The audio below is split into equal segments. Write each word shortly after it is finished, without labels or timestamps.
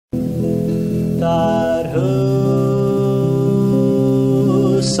that whosoever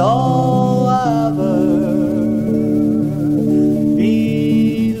believeth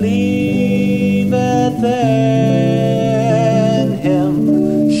in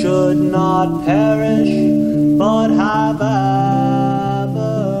him should not perish, but have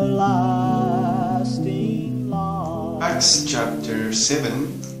everlasting life. Acts chapter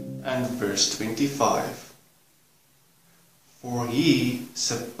 7 and verse 25. For he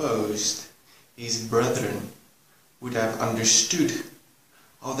supposed his brethren would have understood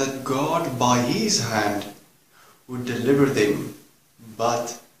how that God by his hand would deliver them,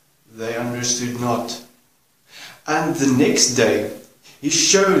 but they understood not. And the next day he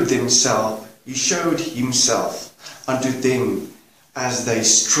showed himself unto them as they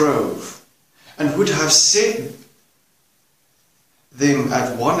strove, and would have set them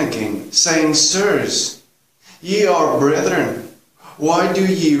at one again, saying, Sirs, ye are brethren, why do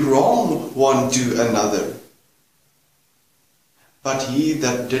ye wrong one to another? But he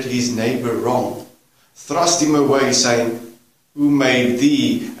that did his neighbour wrong thrust him away, saying, Who made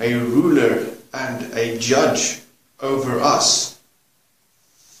thee a ruler and a judge over us?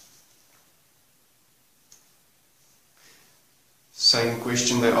 Same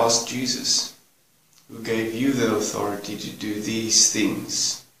question they asked Jesus. Who gave you the authority to do these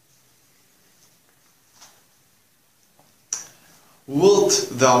things? Wilt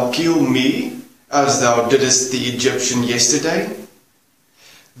thou kill me, as thou didst the Egyptian yesterday?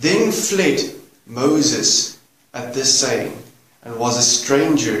 Then fled Moses at this saying, and was a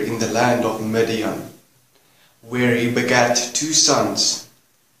stranger in the land of Midian, where he begat 2 sons.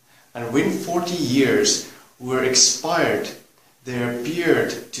 And when 40 years were expired, there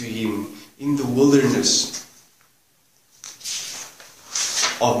appeared to him in the wilderness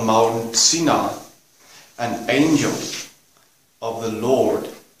of Mount Sinai an angel of the Lord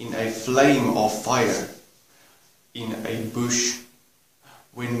in a flame of fire in a bush.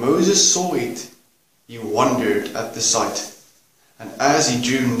 When Moses saw it, he wondered at the sight. And as he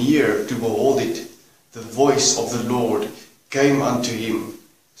drew near to behold it, the voice of the Lord came unto him,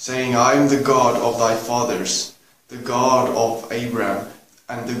 saying, I am the God of thy fathers, the God of Abraham,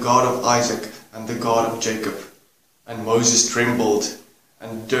 and the God of Isaac, and the God of Jacob. And Moses trembled,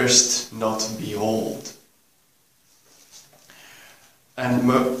 and durst not behold. And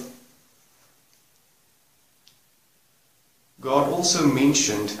God also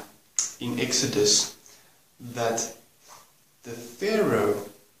mentioned in Exodus that the Pharaoh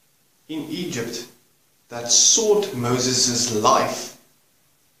in Egypt that sought Moses' life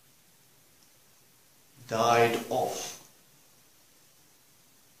died off.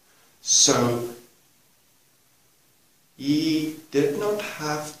 So he did not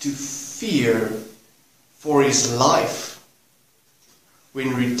have to fear for his life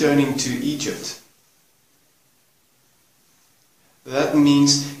when returning to Egypt. That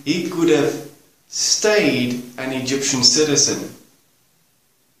means he could have stayed an Egyptian citizen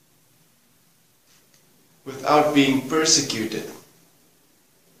without being persecuted,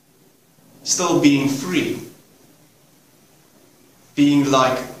 still being free, being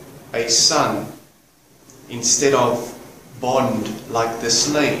like a son instead of bond like the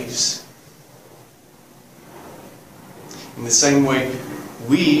slaves. In the same way,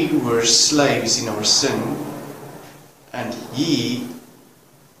 we were slaves in our sin, and he,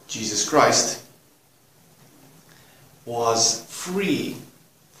 Jesus Christ, was free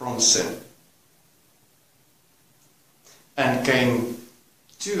from sin and came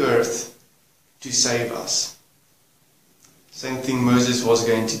to earth to save us. Same thing Moses was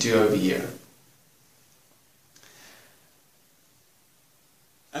going to do over here.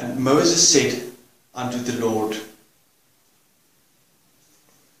 And Moses said unto the Lord,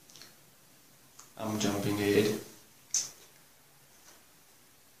 I'm jumping ahead.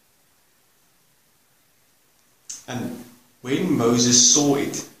 And when Moses saw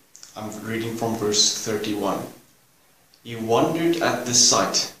it, I'm reading from verse 31, he wondered at the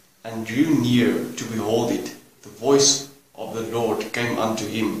sight and drew near to behold it. The voice of the Lord came unto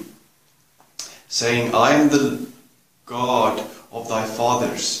him, saying, I am the God of thy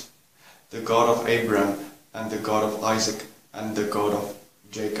fathers, the God of Abraham, and the God of Isaac, and the God of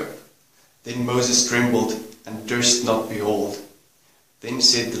Jacob. Then Moses trembled and durst not behold. Then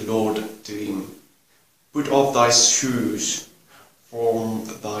said the Lord to him, Put off thy shoes from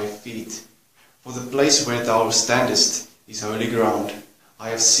thy feet, for the place where thou standest is holy ground. I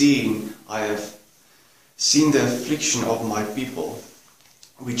have seen the affliction of my people,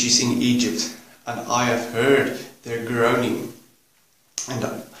 which is in Egypt, and I have heard their groaning, and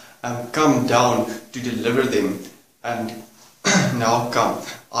am come down to deliver them, and Now come,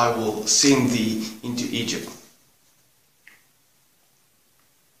 I will send thee into Egypt.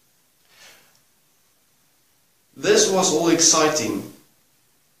 This was all exciting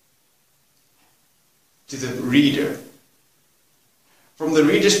to the reader. From the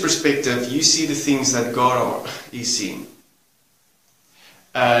reader's perspective, you see the things that God is seeing.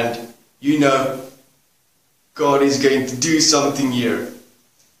 And you know God is going to do something here.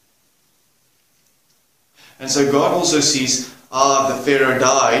 And so God also sees, the Pharaoh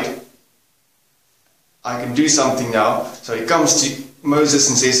died. I can do something now. So he comes to Moses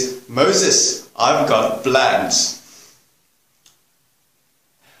and says, Moses, I've got plans.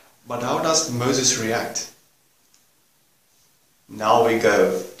 But how does Moses react? Now we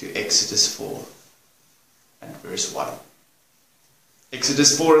go to Exodus 4 and verse 1.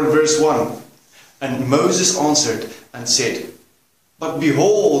 Exodus 4 and verse 1. And Moses answered and said, But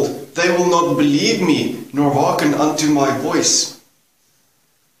behold, they will not believe me, nor hearken unto my voice.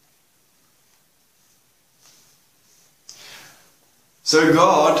 So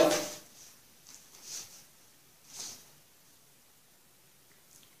God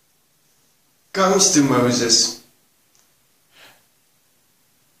comes to Moses,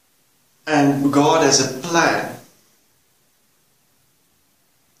 and God has a plan.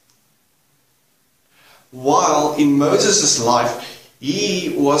 While in Moses' life,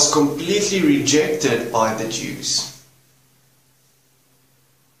 he was completely rejected by the Jews,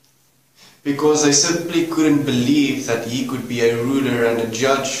 because they simply couldn't believe that he could be a ruler and a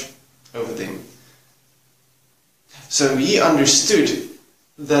judge over them. So he understood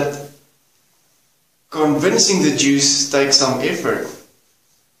that convincing the Jews takes some effort.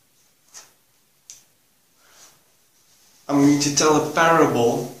 I'm going to tell a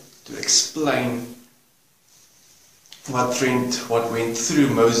parable to explain what went through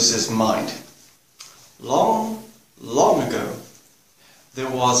Moses' mind. Long ago, there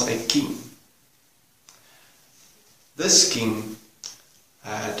was a king. This king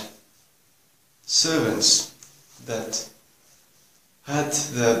had servants that had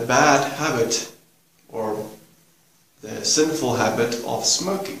the bad habit or the sinful habit of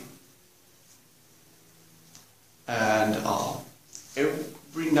smoking. And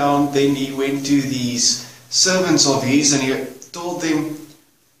every now and then he went to these servants of his and he told them,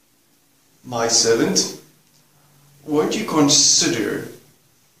 My servant, won't you consider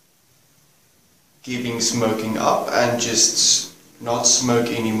giving smoking up and just not smoke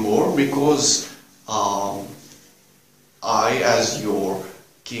anymore, because I, as your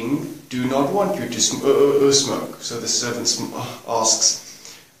king, do not want you to smoke. So the servant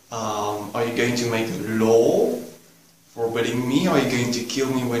asks, are you going to make a law forbidding me? Are you going to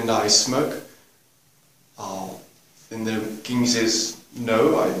kill me when I smoke? Then the king says,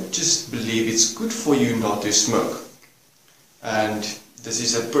 no, I just believe it's good for you not to smoke. And this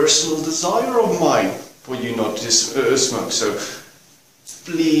is a personal desire of mine for you not to smoke. So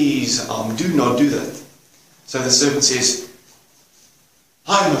please do not do that. So the servant says,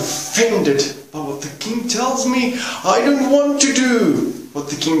 I'm offended by what the king tells me. I don't want to do what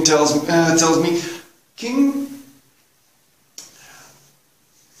the king tells me. King,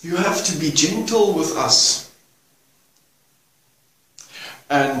 you have to be gentle with us.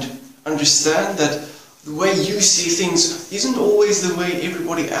 And understand that the way you see things isn't always the way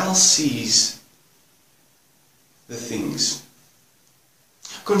everybody else sees the things.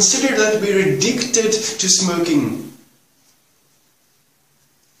 Consider that we're addicted to smoking.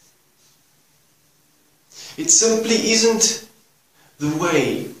 It simply isn't the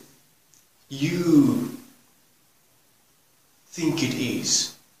way you think it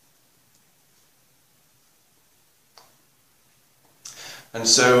is. And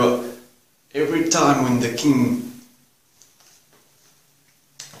so every time when the king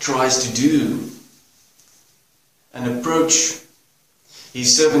tries to do and approach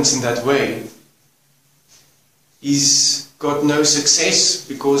his servants in that way, he's got no success,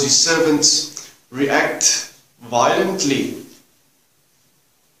 because his servants react violently.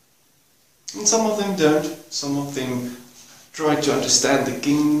 And some of them don't. Some of them try to understand the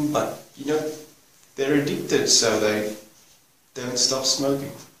king, but they're addicted, so they don't stop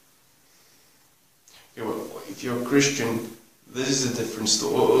smoking. If you're a Christian, this is a different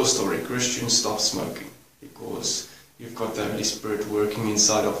story. Christians stop smoking because you've got the Holy Spirit working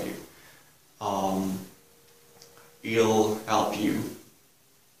inside of you. He'll help you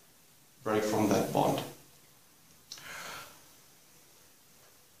break from that bond.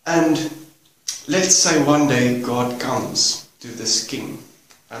 And let's say one day God comes to this king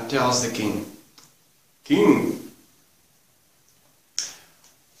and tells the king, King,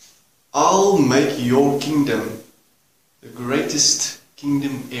 I'll make your kingdom the greatest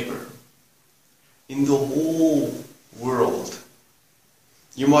kingdom ever in the whole world.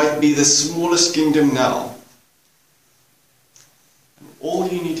 You might be the smallest kingdom now. And all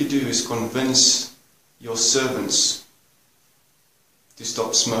you need to do is convince your servants to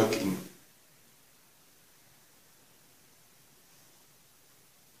stop smoking.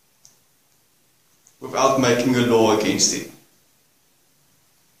 Without making a law against it.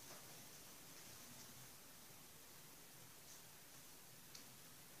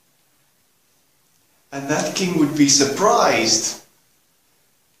 And that king would be surprised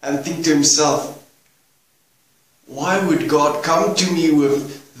and think to himself, why would God come to me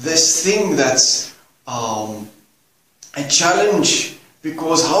with this thing that's a challenge?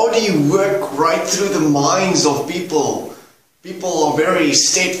 Because how do you work right through the minds of people? People are very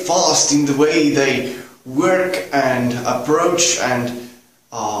steadfast in the way they work and approach and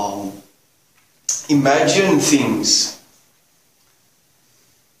imagine things.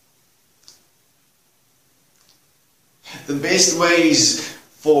 The best ways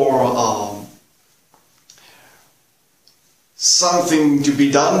for something to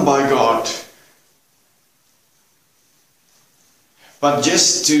be done by God, but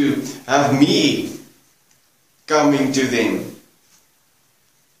just to have me coming to them,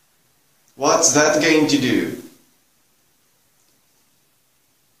 what's that going to do?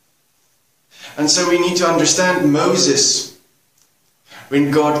 And so we need to understand Moses, when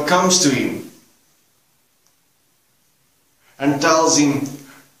God comes to him and tells him,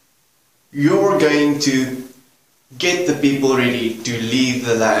 you're going to get the people ready to leave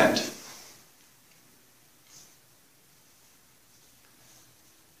the land.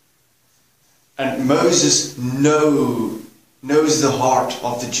 And Moses knows the heart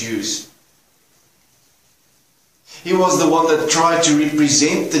of the Jews. He was the one that tried to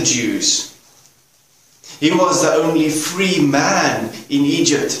represent the Jews. He was the only free man in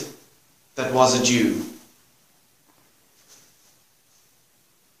Egypt that was a Jew.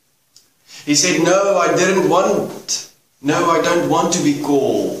 He said, no, I don't want to be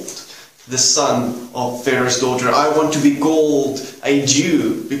called the son of Pharaoh's daughter. I want to be called a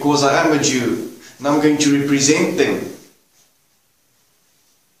Jew because I am a Jew and I'm going to represent them.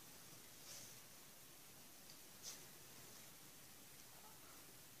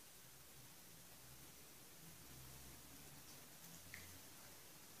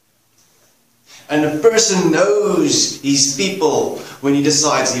 And a person knows his people when he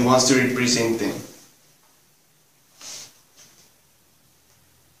decides he wants to represent them.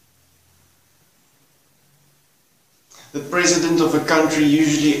 The president of a country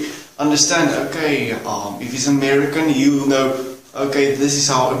usually understands, okay, if he's American, he'll know, okay, this is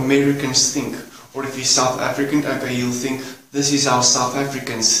how Americans think. Or if he's South African, okay, he'll think, this is how South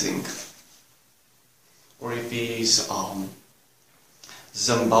Africans think. Or if he's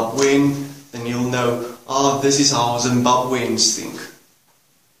Zimbabwean, then you'll know, this is how Zimbabweans think.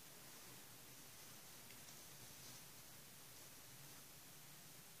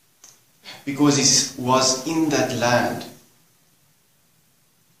 Because he was in that land.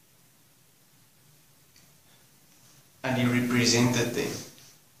 And he represented them.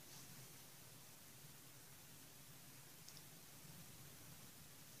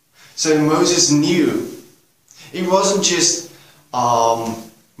 So Moses knew. It wasn't just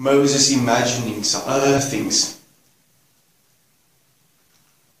Moses imagining some other things.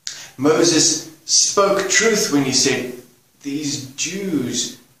 Moses spoke truth when he said, these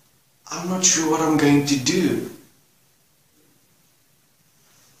Jews, I'm not sure what I'm going to do.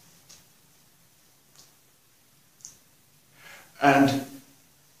 And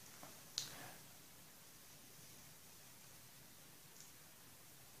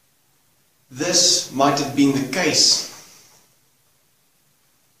this might have been the case.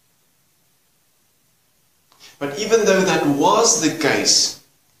 But even though that was the case,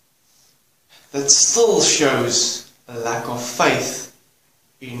 that still shows a lack of faith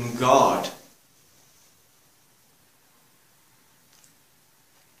in God.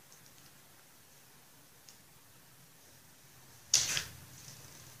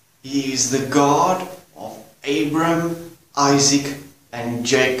 He is the God of Abraham, Isaac, and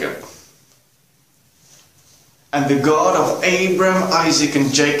Jacob. And the God of Abraham, Isaac,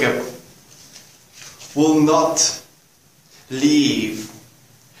 and Jacob will not leave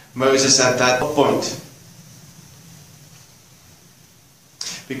Moses at that point.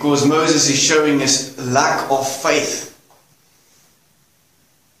 Because Moses is showing us lack of faith.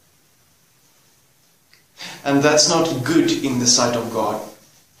 And that's not good in the sight of God.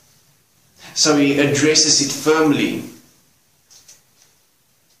 So he addresses it firmly.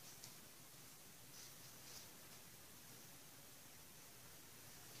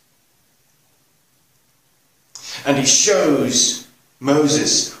 and he shows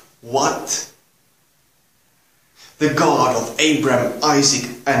Moses what the God of Abraham, Isaac,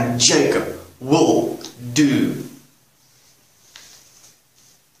 and Jacob will do.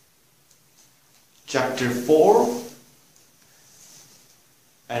 Chapter 4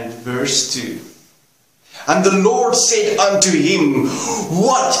 and verse 2. And the Lord said unto him,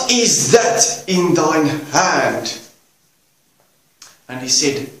 What is that in thine hand? And he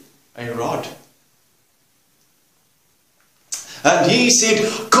said, A rod. And he said,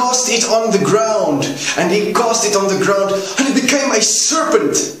 Cast it on the ground. And he cast it on the ground, and it became a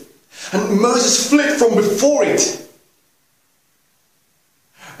serpent. And Moses fled from before it.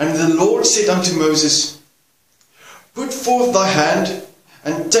 And the Lord said unto Moses, Put forth thy hand,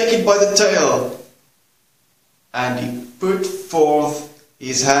 and take it by the tail. And he put forth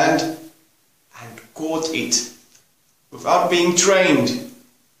his hand, and caught it. Without being trained,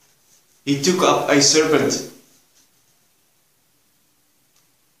 he took up a serpent.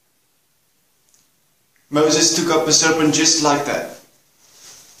 Moses took up a serpent just like that.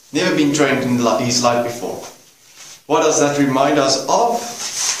 Never been trained in his life before. What does that remind us of?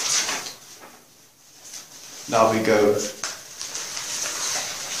 Now we go.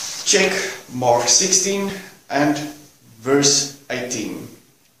 Check Mark 16 and verse 18.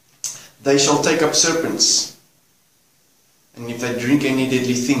 They shall take up serpents, and if they drink any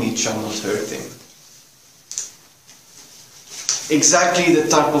deadly thing, it shall not hurt them. Exactly the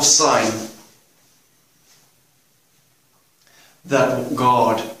type of sign that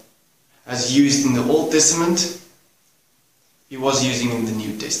God has used in the Old Testament, He was using in the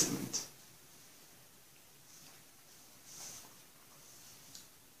New Testament.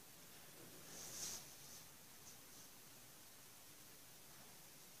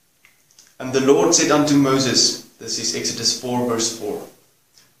 And the Lord said unto Moses, this is Exodus 4 verse 4,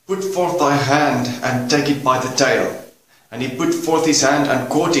 Put forth thy hand and take it by the tail. And he put forth his hand and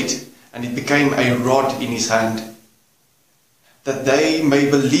caught it, and it became a rod in his hand, that they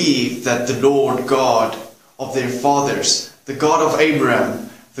may believe that the Lord God of their fathers, the God of Abraham,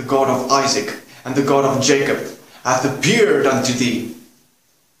 the God of Isaac, and the God of Jacob, hath appeared unto thee.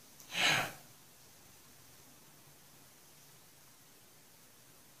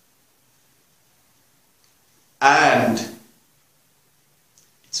 And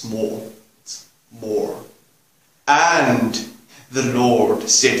it's more. And the Lord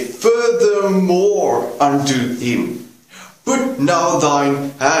said furthermore unto him, Put now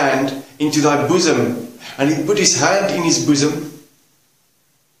thine hand into thy bosom. And he put his hand in his bosom.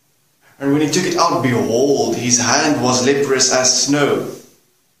 And when he took it out, behold, his hand was leprous as snow.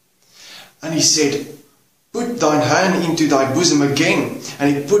 And he said, Put thine hand into thy bosom again.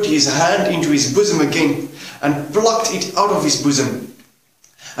 And he put his hand into his bosom again, and plucked it out of his bosom.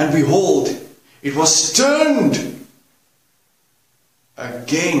 And behold, it was turned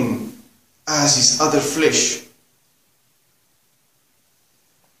again as his other flesh.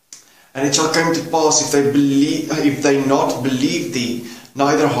 And it shall come to pass, if they not believe thee,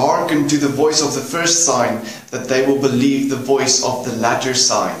 neither hearken to the voice of the first sign, that they will believe the voice of the latter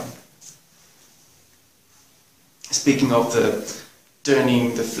sign. Speaking of the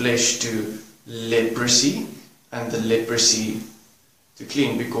turning the flesh to leprosy, and the leprosy to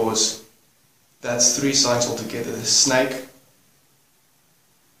clean, because that's three signs altogether. The snake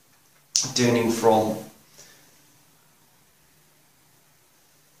turning from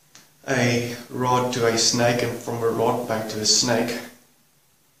a rod to a snake, and from a rod back to a snake.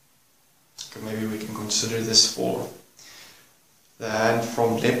 Okay, maybe we can consider this for the hand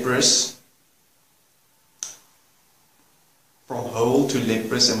from leprous, from whole to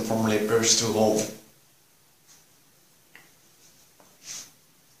leprous, and from leprous to whole.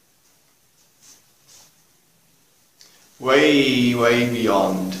 Way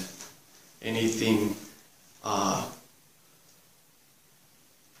beyond anything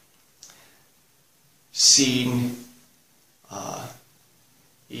seen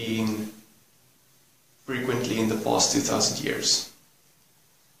frequently in the past 2,000 years.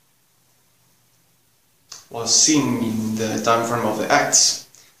 Was seen in the time frame of the Acts.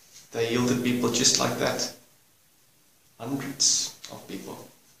 They healed people just like that. Hundreds of people.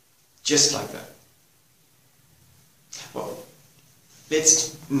 Just like that. Well,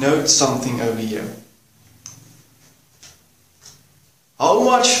 let's note something over here. How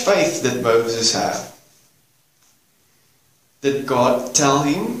much faith did Moses have? Did God tell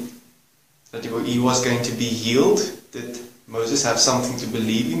him that he was going to be healed? Did Moses have something to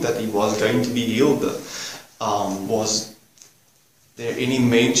believe in, that he was going to be healed? Was there any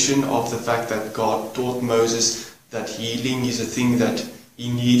mention of the fact that God taught Moses that healing is a thing that he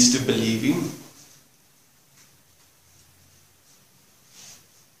needs to believe in?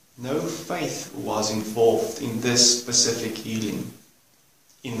 no faith was involved in this specific healing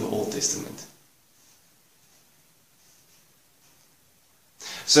in the Old Testament.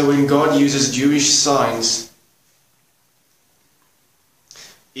 So when God uses Jewish signs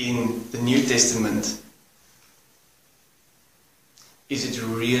in the New Testament, is it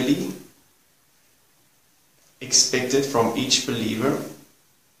really expected from each believer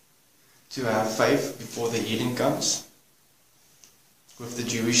to have faith before the healing comes with the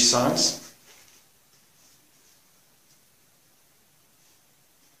Jewish signs?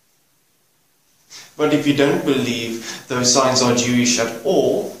 But if you don't believe those signs are Jewish at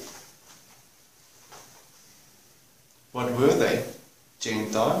all, what were they?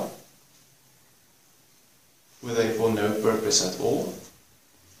 Gentile? Were they for no purpose at all?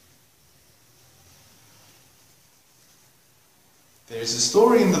 There's a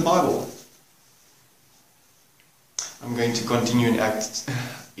story in the Bible. I'm going to continue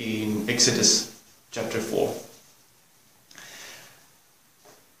in Exodus chapter 4.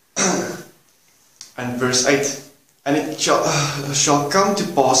 And verse 8. And it shall come to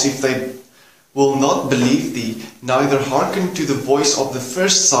pass, if they will not believe thee, neither hearken to the voice of the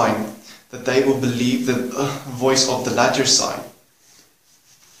first sign, that they will believe the voice of the latter sign.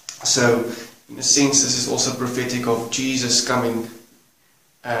 So, in a sense, this is also prophetic of Jesus coming,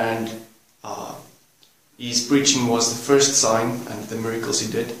 and his preaching was the first sign, and the miracles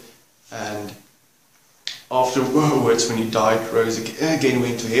he did. And afterwards, when he died, rose again,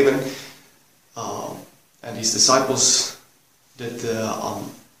 went to heaven, and his disciples did the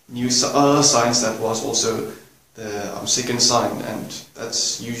new signs. That was also the second sign, and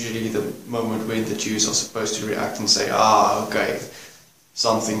that's usually the moment when the Jews are supposed to react and say, okay,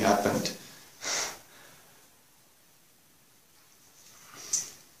 something happened.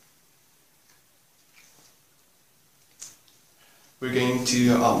 We're going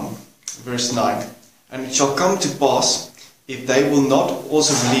to verse 9. And it shall come to pass, if they will not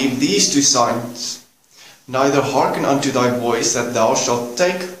also believe these two signs, neither hearken unto thy voice, that thou shalt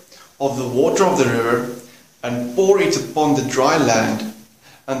take of the water of the river, and pour it upon the dry land,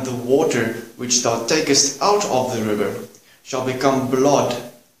 and the water which thou takest out of the river shall become blood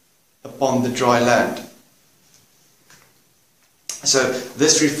upon the dry land. So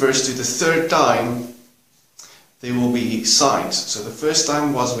this refers to the third time there will be signs. So the first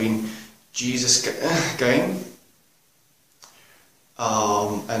time was when Jesus came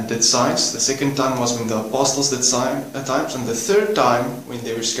and did signs. The second time was when the apostles did signs. And the third time when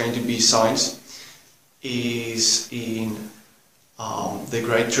there was going to be signs is in the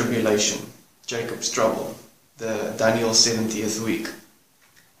Great Tribulation, Jacob's trouble, the Daniel 70th week.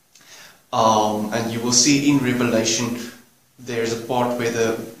 And you will see in Revelation there's a part where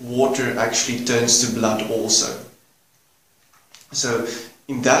the water actually turns to blood also. So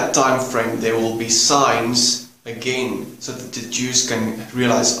in that time frame there will be signs again, so that the Jews can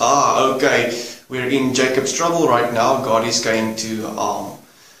realize, okay, we're in Jacob's trouble right now. God is going to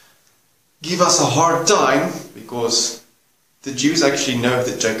give us a hard time, because the Jews actually know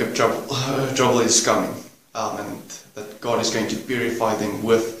that Jacob's trouble is coming, and that God is going to purify them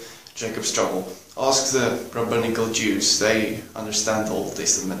with Jacob's trouble. Ask the rabbinical Jews, they understand the Old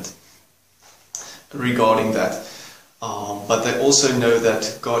Testament regarding that. But they also know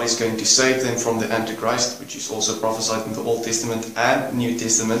that God is going to save them from the Antichrist, which is also prophesied in the Old Testament and New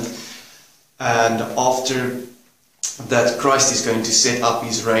Testament. And after that, Christ is going to set up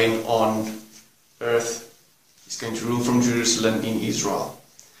his reign on earth. He's going to rule from Jerusalem in Israel.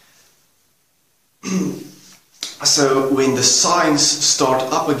 So when the signs start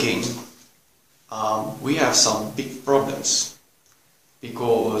up again, we have some big problems,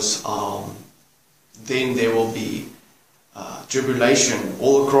 because then there will be tribulation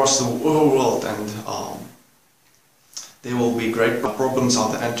all across the world, and there will be great problems how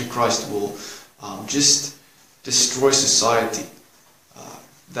the Antichrist will just destroy society.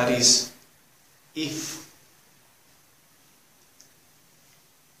 That is, if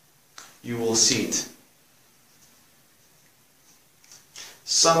you will see it.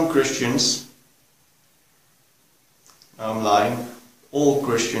 Some Christians, I'm lying, all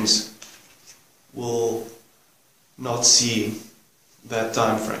Christians will not see that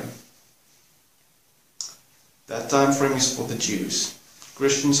time frame. That time frame is for the Jews.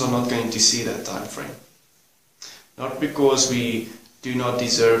 Christians are not going to see that time frame. Not because we do not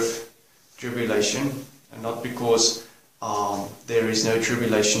deserve tribulation, and not because there is no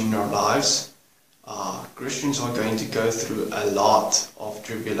tribulation in our lives. Christians are going to go through a lot of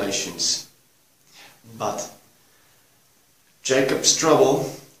tribulations. But Jacob's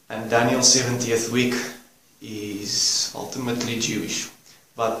trouble and Daniel's 70th week is ultimately Jewish.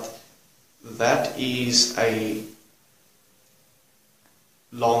 but that is a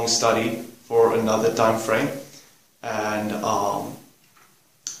long study for another time frame, and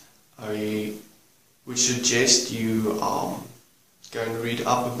I would suggest you go and read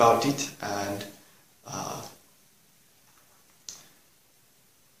up about it and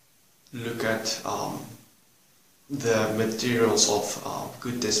look at the materials of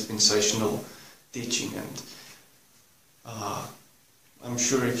good dispensational teaching, and I'm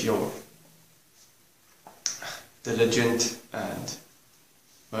sure if you're diligent and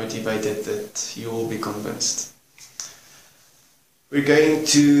motivated that you will be convinced. We're going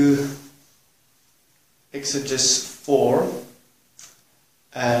to Exodus 4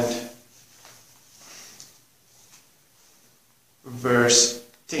 and verse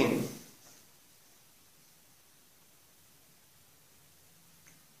 10.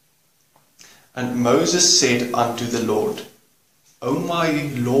 And Moses said unto the Lord, O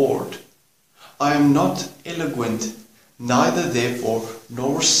my Lord, I am not eloquent, neither therefore,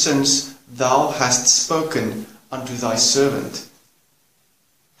 nor since thou hast spoken unto thy servant.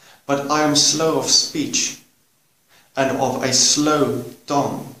 But I am slow of speech, and of a slow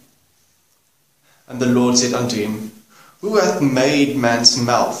tongue. And the Lord said unto him, Who hath made man's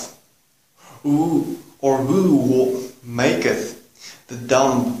mouth? Who maketh the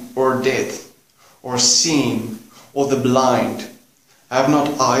dumb or deaf, or seeing, or the blind? Have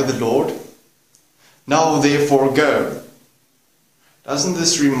not I the Lord? Now therefore go. Doesn't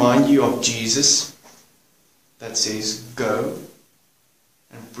this remind you of Jesus that says, go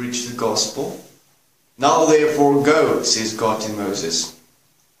and preach the gospel? Now therefore go, says God to Moses.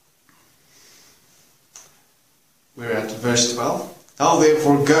 We're at verse 12. Now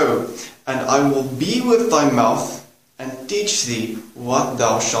therefore go, and I will be with thy mouth, and teach thee what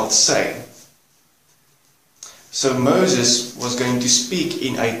thou shalt say. So Moses was going to speak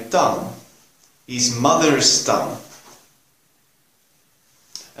in a tongue, his mother's tongue.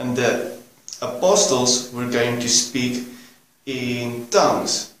 And the apostles were going to speak in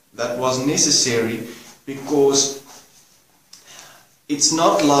tongues. That was necessary because it's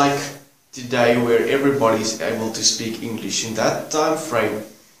not like today where everybody is able to speak English. In that time frame,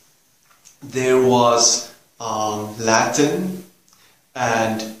 there was Latin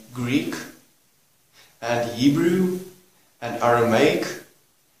and Greek and Hebrew and Aramaic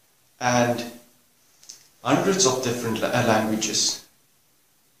and hundreds of different languages.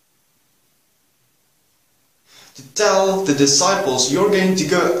 To tell the disciples, you're going to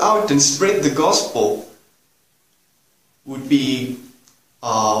go out and spread the gospel, would be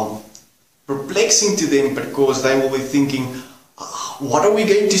perplexing to them, because they will be thinking, what are we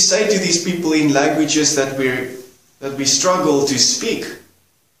going to say to these people in languages that we struggle to speak?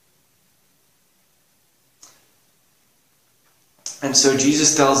 And so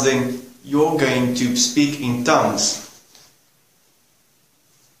Jesus tells them, you're going to speak in tongues.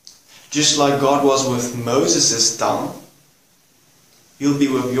 Just like God was with Moses' tongue, He'll be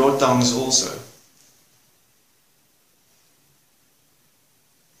with your tongues also.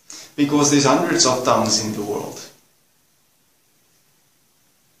 Because there's hundreds of tongues in the world.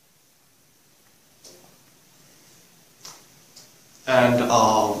 And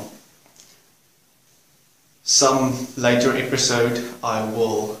some later episode I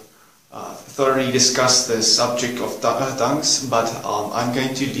will thoroughly discuss the subject of tongues, but I'm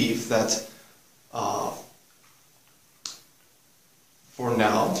going to leave that for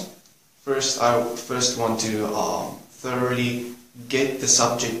now. I first want to thoroughly get the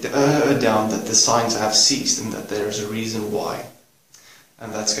subject down, that the signs have ceased and that there is a reason why.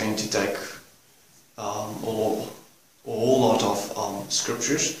 And that's going to take a whole lot of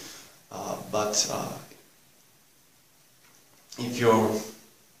scriptures, but if you're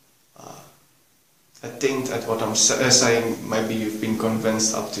attent at what I'm saying, maybe you've been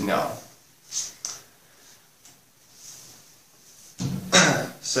convinced up to now.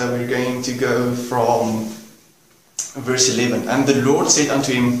 So we're going to go from verse 11. And the Lord said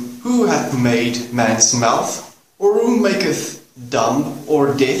unto him, Who hath made man's mouth? Or who maketh dumb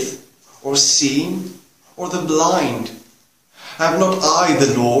or deaf or seeing or the blind? Have not I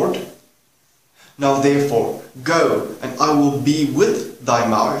the Lord? Now therefore go, and I will be with thy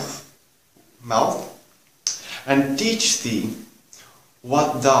mouth, and teach thee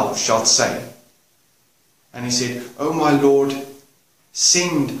what thou shalt say. And he said, O my Lord,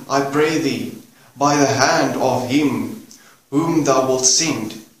 send, I pray thee, by the hand of him whom thou wilt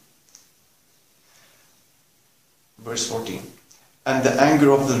send. Verse 14. And the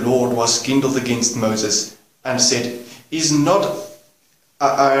anger of the Lord was kindled against Moses, and said, Is not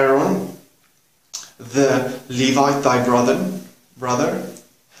Aaron the Levite thy brother?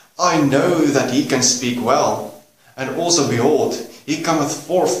 I know that he can speak well, and also behold, he cometh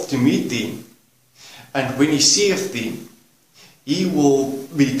forth to meet thee. And when he seeth thee, he will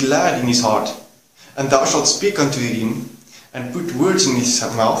be glad in his heart. And thou shalt speak unto him, and put words in his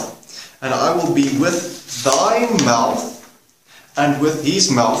mouth, and I will be with thy mouth, and with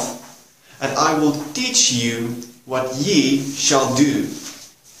his mouth, and I will teach you what ye shall do.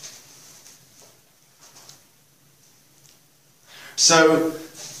 So,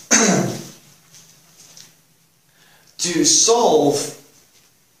 to solve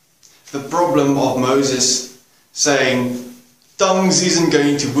the problem of Moses saying, tongues isn't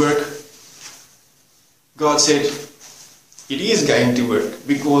going to work, God said, it is going to work,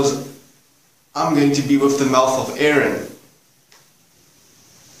 because I'm going to be with the mouth of Aaron,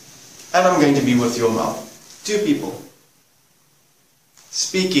 and I'm going to be with your mouth. Two people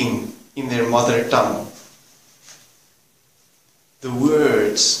speaking in their mother tongue. The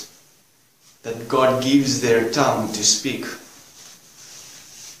words that God gives their tongue to speak.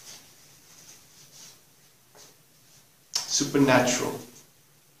 Supernatural.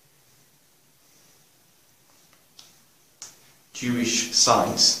 Jewish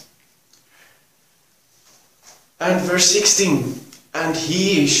signs. And verse 16, and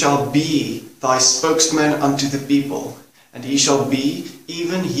he shall be thy spokesman unto the people, and he shall be,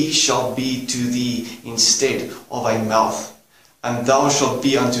 even he shall be to thee instead of a mouth. And thou shalt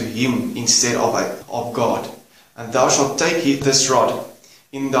be unto him instead of God. And thou shalt take this rod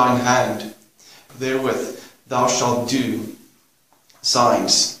in thine hand. Therewith thou shalt do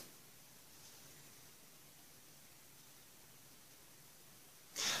signs.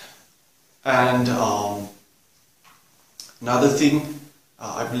 And another thing,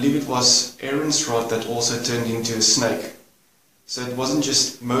 I believe it was Aaron's rod that also turned into a snake. So it wasn't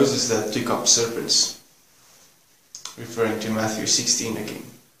just Moses that took up serpents. Referring to Matthew 16 again.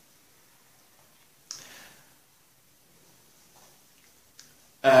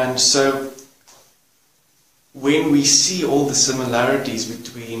 And so, when we see all the similarities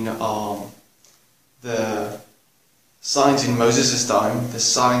between the signs in Moses' time, the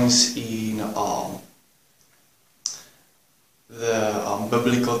signs in the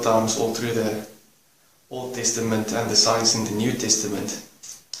biblical times, all through the Old Testament, and the signs in the New Testament,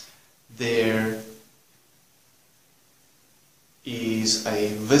 there is a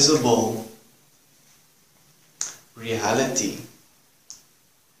visible reality,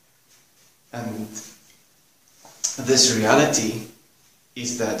 and this reality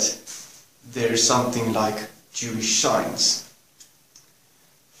is that there is something like Jewish signs.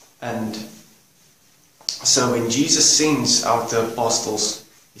 And so when Jesus sends out the apostles,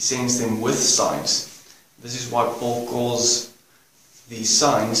 he sends them with signs. This is why Paul calls these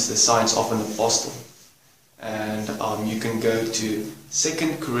signs the signs of an apostle. And you can go to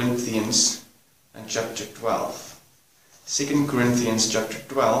 2 Corinthians and chapter 12. 2 Corinthians chapter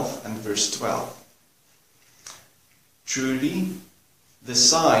 12 and verse 12. Truly, the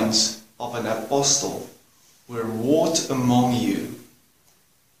signs of an apostle were wrought among you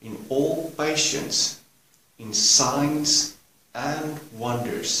in all patience, in signs and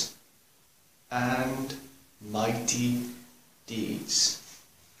wonders, and mighty deeds.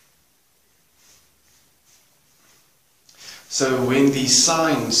 So when these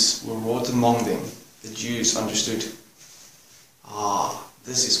signs were wrought among them, the Jews understood,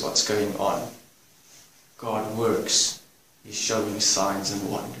 this is what's going on. God works. He's showing signs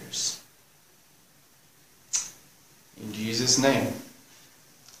and wonders. In Jesus' name,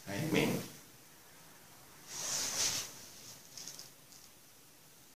 amen.